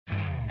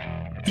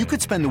You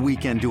could spend the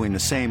weekend doing the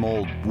same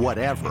old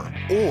whatever,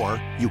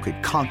 or you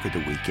could conquer the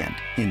weekend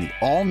in the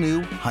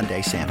all-new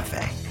Hyundai Santa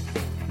Fe.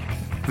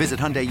 Visit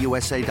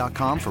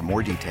HyundaiUSA.com for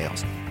more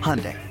details.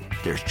 Hyundai,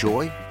 there's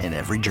joy in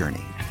every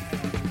journey.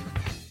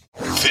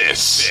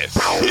 This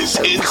is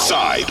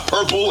Inside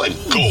Purple and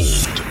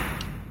Gold.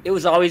 It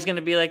was always going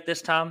to be like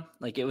this, Tom.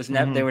 Like it was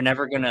never. They were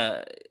never going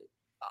to.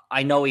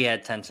 I know he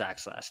had 10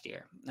 sacks last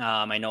year.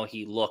 I know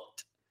he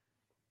looked,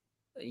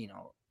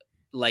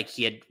 like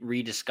he had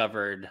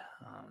rediscovered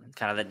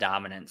kind of the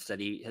dominance that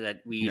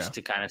we used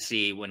to kind of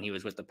see when he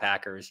was with the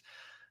Packers.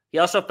 He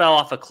also fell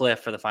off a cliff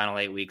for the final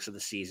 8 weeks of the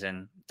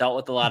season, dealt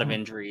with a lot of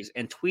injuries,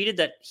 and tweeted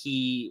that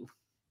he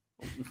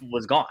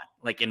was gone,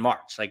 like in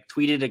March, like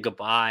tweeted a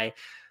goodbye.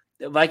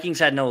 The Vikings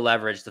had no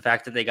leverage. The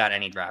fact that they got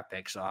any draft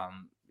picks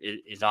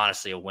is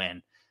honestly a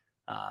win.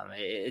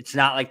 It's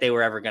not like they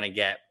were ever going to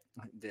get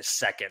this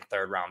second,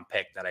 third round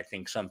pick that I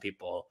think some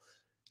people,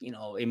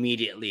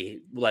 immediately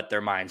let their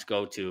minds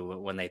go to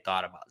when they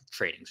thought about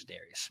trading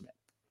Za'Darius Smith.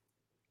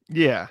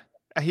 Yeah.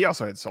 He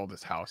also had sold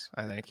his house.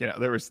 I think,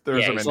 there was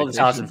he sold his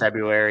house in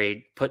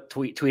February,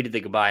 tweeted the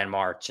goodbye in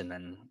March, and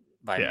then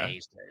by May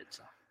he's traded.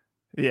 So.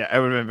 Yeah,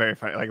 it would have been very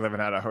funny, like living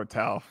at a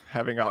hotel,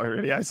 having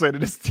already isolated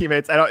his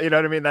teammates. You know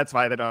what I mean? That's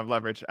why they don't have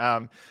leverage.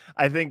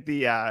 I think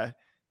he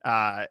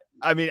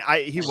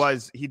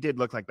did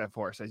look like that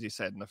force, as you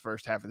said, in the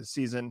first half of the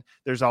season.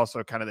 There's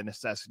also kind of the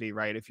necessity,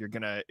 right? If you're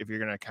gonna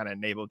kind of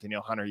enable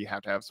Danielle Hunter, you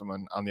have to have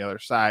someone on the other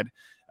side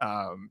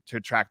to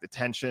attract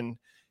attention.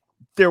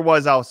 There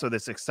was also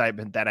this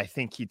excitement that I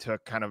think he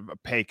took kind of a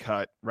pay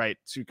cut, right,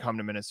 to come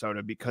to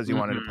Minnesota because he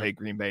wanted to play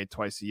Green Bay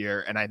twice a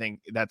year. And I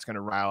think that's going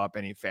to rile up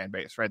any fan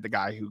base, right? The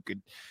guy who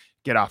could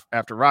get off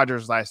after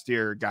Rodgers last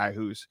year, guy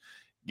who's,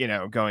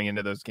 going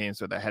into those games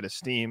with a head of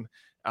steam.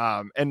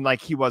 And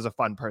like he was a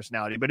fun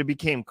personality, but it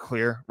became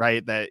clear,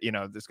 right, that,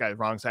 this guy's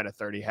wrong side of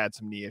 30 had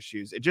some knee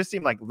issues. It just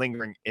seemed like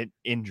lingering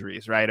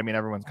injuries, right? I mean,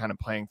 everyone's kind of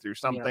playing through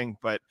something,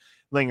 but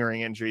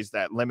lingering injuries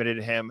that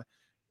limited him.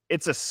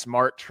 It's a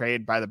smart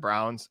trade by the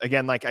Browns.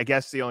 Again, like I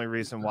guess the only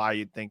reason why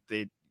you'd think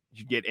you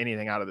get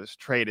anything out of this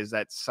trade is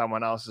that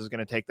someone else is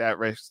going to take that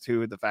risk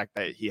too. The fact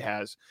that he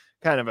has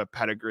kind of a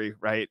pedigree,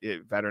 right?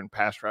 Veteran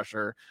pass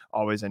rusher,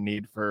 always a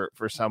need for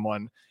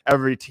someone.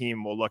 Every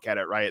team will look at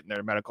it, right? And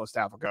their medical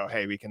staff will go,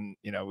 hey, we can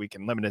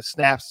limit his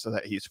snaps so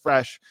that he's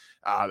fresh.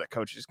 The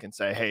coaches can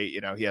say, hey,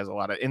 he has a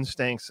lot of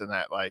instincts and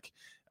that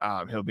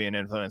he'll be an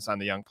influence on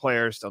the young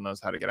players, still knows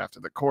how to get after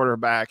the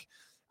quarterback.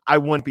 I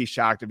wouldn't be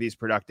shocked if he's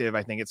productive.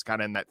 I think it's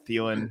kind of in that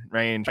Thielen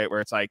range, right, where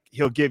it's like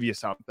he'll give you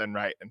something,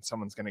 right, and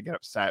someone's going to get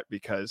upset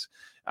because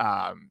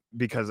the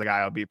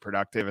guy will be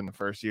productive in the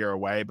first year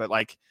away. But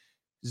like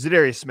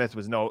Za'Darius Smith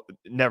was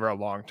never a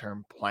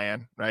long-term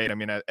plan, right? I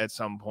mean, at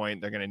some point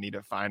they're going to need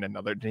to find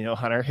another Danielle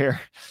Hunter here,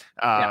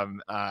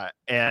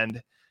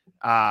 and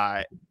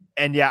yeah,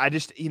 I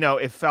just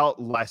it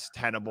felt less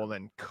tenable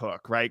than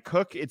Cook, right?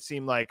 Cook, it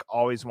seemed like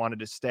always wanted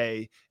to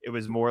stay. It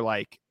was more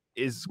like,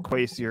 is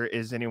Quasier,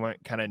 is anyone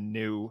kind of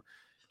new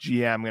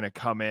GM going to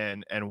come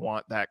in and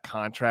want that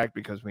contract?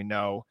 Because we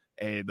know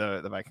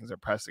the Vikings are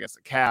pressed against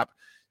the cap.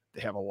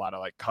 They have a lot of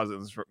like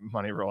Cousins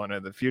money rolling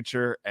into the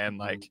future. And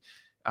like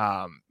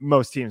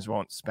most teams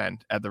won't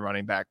spend at the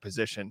running back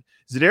position.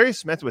 Za'Darius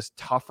Smith was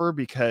tougher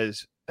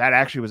because that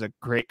actually was a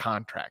great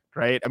contract,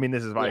 right? I mean,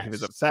 this is why he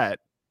was upset,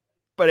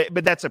 but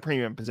that's a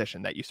premium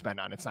position that you spend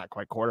on. It's not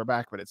quite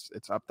quarterback, but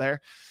it's up there.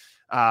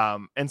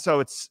 And so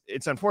it's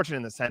unfortunate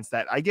in the sense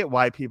that I get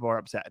why people are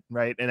upset,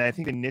 right? And I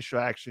think the initial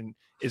action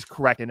is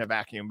correct in a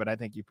vacuum, but I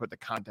think you put the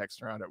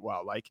context around it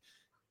well. Like,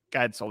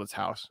 guy had sold his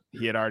house.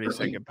 He had already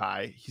said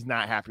goodbye. He's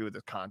not happy with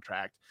his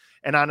contract.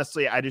 And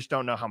honestly, I just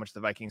don't know how much the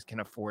Vikings can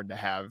afford to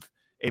have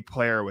a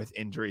player with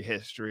injury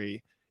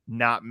history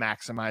not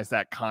maximize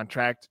that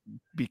contract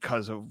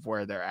because of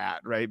where they're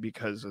at, right?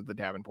 Because of the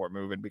Davenport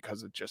move and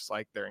because of just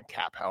like they're in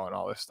cap hell and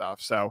all this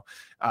stuff. So,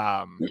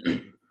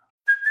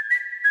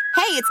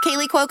 Hey, it's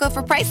Kaylee Cuoco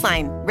for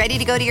Priceline. Ready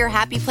to go to your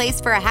happy place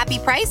for a happy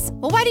price?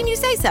 Well, why didn't you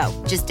say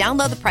so? Just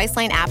download the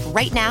Priceline app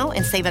right now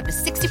and save up to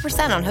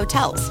 60% on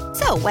hotels.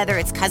 So whether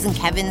it's Cousin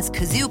Kevin's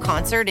Kazoo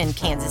Concert in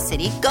Kansas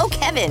City, go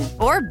Kevin,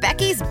 or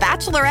Becky's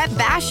Bachelorette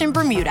Bash in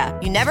Bermuda,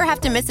 you never have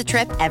to miss a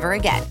trip ever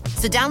again.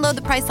 So download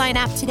the Priceline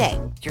app today.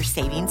 Your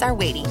savings are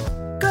waiting.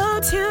 Go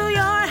to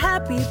your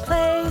happy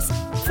place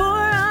for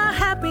a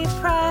happy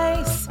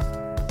price.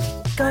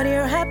 Go to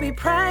your happy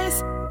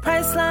price,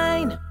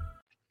 Priceline.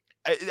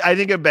 I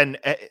think it'd been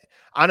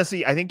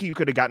honestly, I think you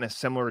could have gotten a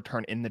similar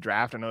return in the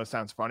draft. I know it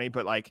sounds funny,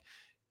 but like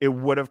it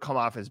would have come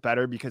off as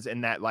better because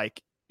in that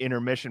like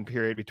intermission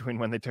period between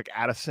when they took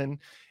Addison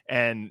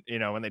and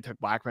when they took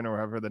Blackman or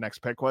whatever the next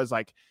pick was,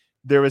 like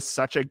there was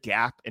such a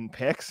gap in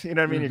picks. You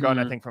know what I mean? You're going,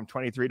 I think, from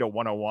 23 to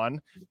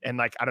 101, and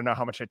like I don't know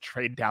how much a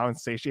trade down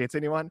satiates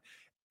anyone.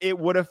 It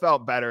would have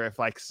felt better if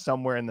like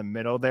somewhere in the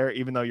middle there,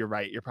 even though you're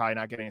right, you're probably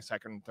not getting a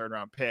second and third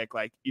round pick.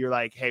 Like you're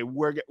like, hey,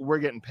 we're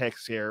getting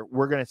picks here.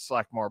 We're going to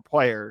select more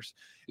players.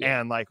 Yeah.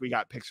 And like, we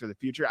got picks for the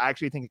future. I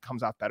actually think it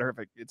comes off better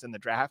if it's in the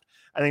draft.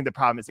 I think the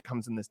problem is it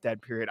comes in this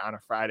dead period on a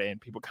Friday and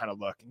people kind of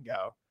look and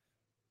go,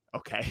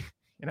 okay,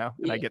 and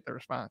I get the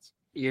response.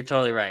 You're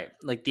totally right.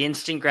 Like the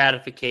instant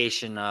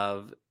gratification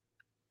of,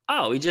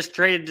 oh, we just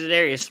traded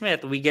Za'Darius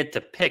Smith. We get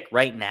to pick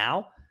right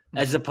now,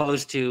 as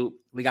opposed to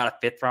we got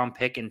a 5th round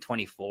pick in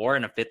 24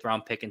 and a 5th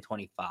round pick in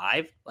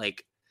 25.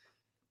 Like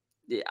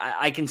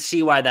I can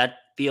see why that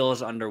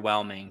feels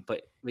underwhelming,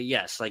 but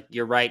yes, like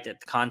you're right that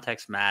the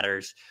context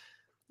matters.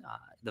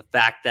 The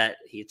fact that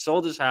he had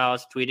sold his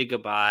house, tweeted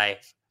goodbye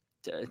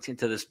to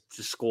the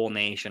school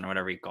nation or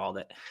whatever he called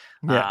it.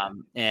 Yeah.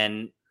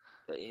 And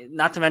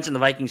not to mention the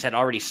Vikings had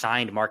already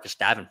signed Marcus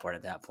Davenport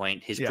at that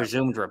point, his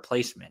presumed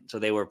replacement. So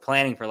they were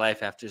planning for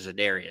life after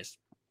Za'Darius.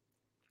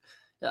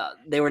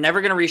 They were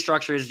never going to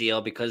restructure his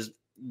deal because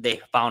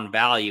they found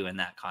value in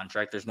that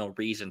contract. There's no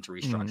reason to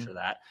restructure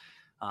that.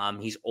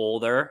 He's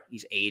older,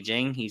 he's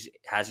aging,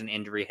 has an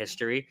injury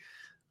history.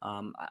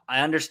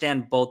 I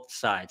understand both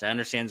sides. I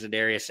understand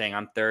Za'Darius saying,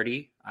 I'm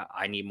 30,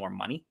 I need more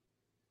money.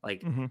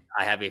 Like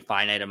I have a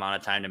finite amount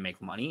of time to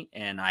make money,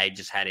 and I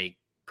just had a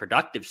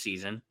productive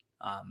season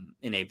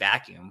in a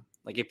vacuum.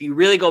 Like if you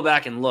really go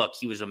back and look,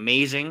 he was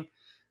amazing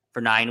for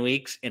 9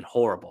 weeks and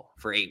horrible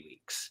for 8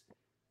 weeks.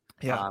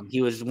 Yeah.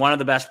 He was one of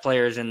the best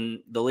players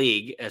in the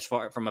league as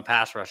far from a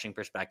pass rushing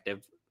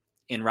perspective,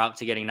 en route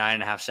to getting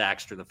 9.5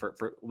 sacks through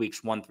for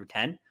weeks 1 through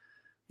 10,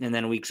 and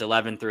then weeks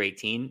 11 through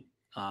 18,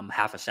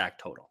 half a sack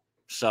total.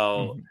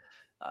 So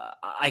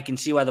I can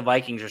see why the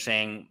Vikings are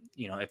saying,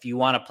 if you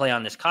want to play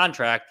on this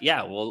contract,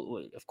 yeah,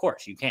 well, of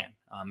course you can.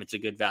 It's a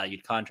good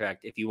valued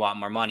contract. If you want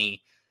more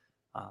money,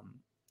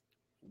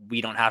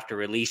 we don't have to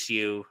release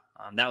you.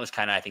 That was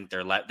kind of, I think,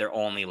 their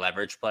only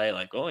leverage play.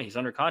 Like, oh, he's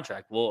under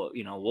contract.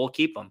 We'll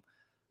keep him.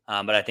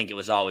 But I think it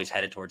was always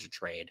headed towards a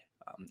trade.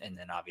 And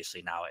then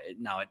obviously now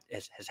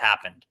it has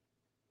happened.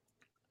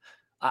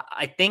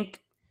 I think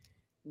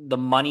the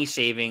money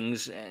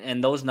savings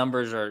and those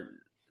numbers are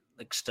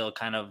like still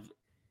kind of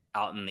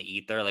out in the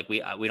ether. Like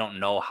we don't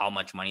know how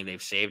much money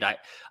they've saved.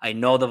 I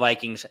know the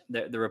Vikings,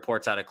 the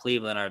reports out of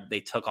Cleveland are they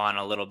took on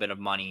a little bit of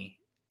money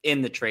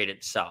in the trade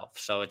itself.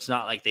 So it's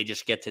not like they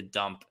just get to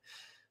dump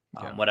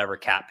whatever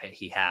cap hit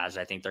he has.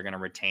 I think they're going to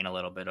retain a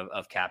little bit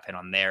of cap hit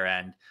on their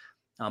end.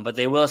 But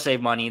they will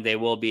save money. They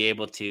will be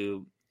able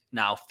to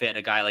now fit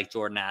a guy like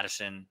Jordan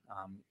Addison.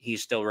 He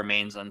still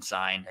remains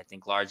unsigned, I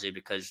think largely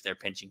because they're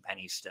pinching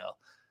pennies still.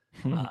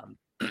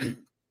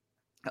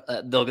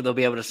 They'll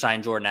be able to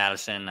sign Jordan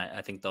Addison.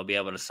 I think they'll be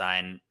able to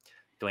sign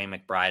Dwayne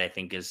McBride, I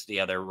think is the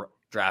other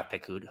draft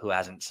pick who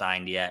hasn't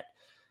signed yet.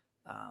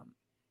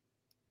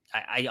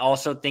 I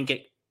also think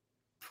it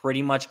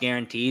pretty much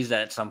guarantees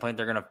that at some point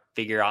they're going to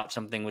figure out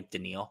something with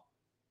Daniil.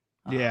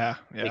 Yeah.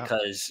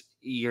 Because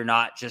you're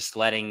not just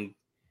letting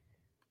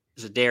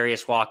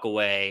Za'Darius walk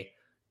away,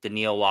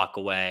 Daniil walk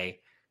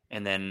away.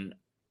 And then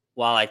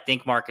while I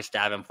think Marcus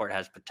Davenport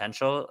has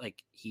potential,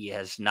 like he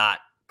has not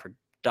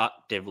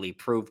productively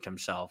proved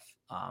himself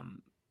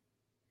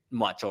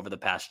much over the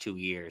past 2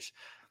 years.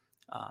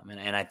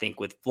 And I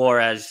think with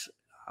Flores,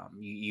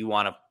 you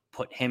want to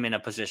put him in a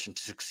position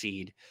to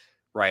succeed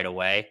right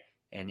away.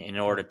 And in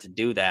order to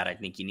do that, I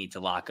think you need to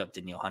lock up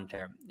Daniil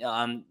Hunter.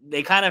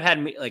 They kind of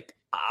had like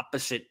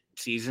opposite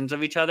seasons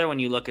of each other when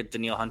you look at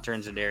Daniil Hunter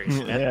and Za'Darius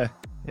Smith. Yeah.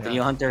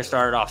 Daniil Hunter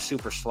started off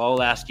super slow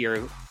last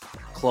year,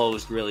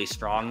 closed really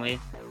strongly.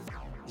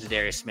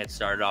 Za'Darius Smith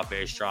started off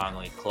very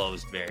strongly,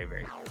 closed very,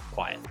 very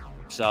quietly.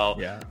 So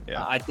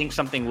I think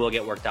something will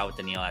get worked out with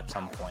Daniil at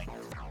some point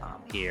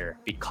here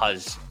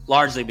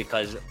largely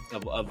because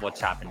of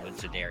what's happened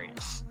with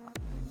Za'Darius.